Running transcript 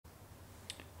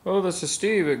Hello, this is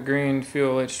Steve at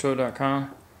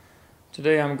greenfuelhho.com.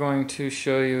 Today I'm going to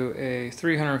show you a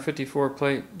 354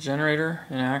 plate generator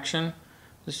in action.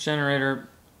 This generator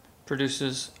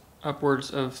produces upwards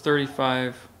of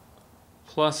 35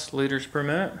 plus liters per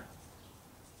minute.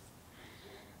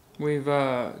 We've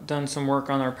done some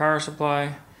work on our power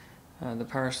supply. The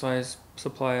power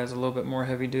supply is a little bit more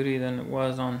heavy duty than it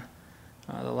was on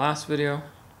the last video.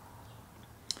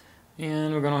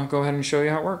 And we're going to go ahead and show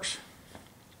you how it works.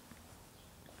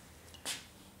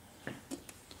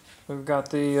 We've got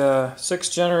the 6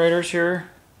 generators here,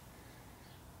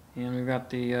 and we've got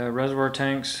the reservoir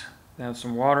tanks that have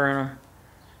some water in them.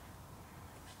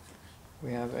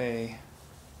 We have a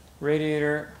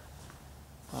radiator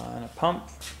and a pump,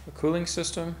 a cooling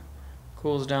system.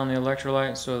 Cools down the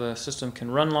electrolyte so the system can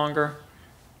run longer.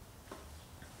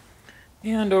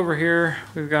 And over here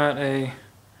we've got a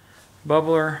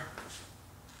bubbler.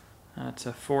 That's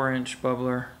a 4-inch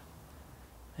bubbler.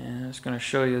 And it's going to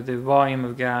show you the volume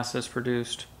of gas that's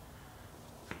produced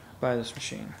by this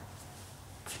machine.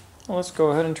 Well, let's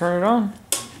go ahead and turn it on.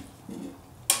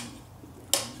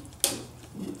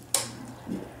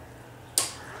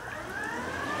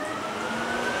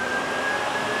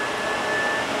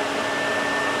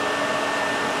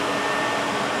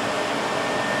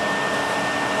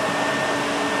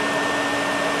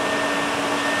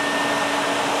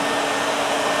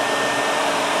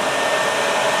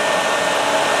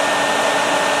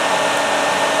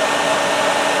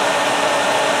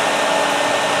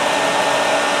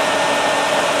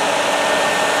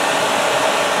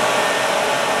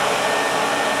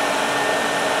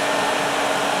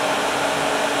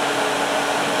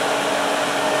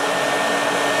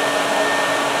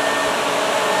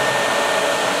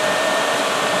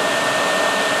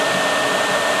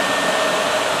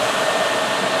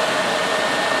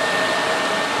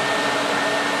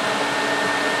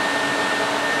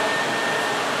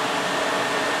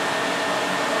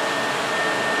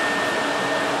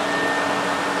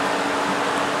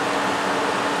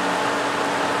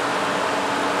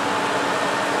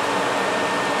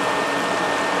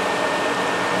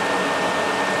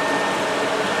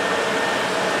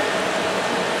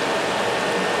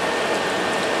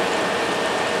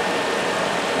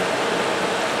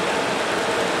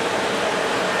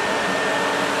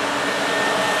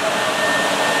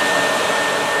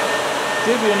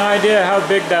 Give you an idea how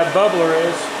big that bubbler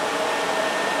is.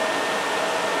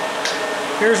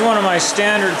 Here's one of my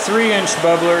standard 3-inch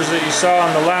bubblers that you saw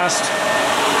in the last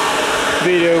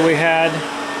video we had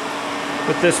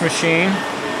with this machine.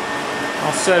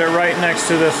 I'll set it right next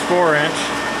to this 4-inch.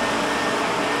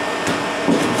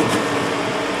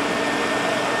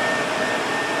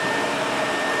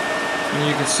 And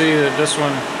you can see that this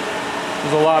one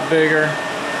is a lot bigger.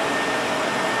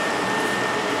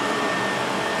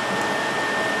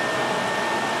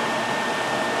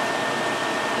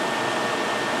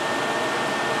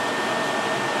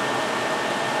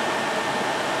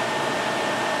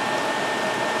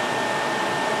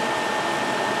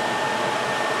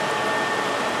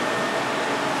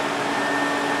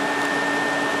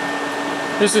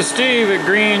 This is Steve at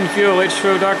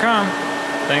greenfuelhho.com.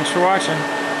 Thanks for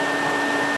watching.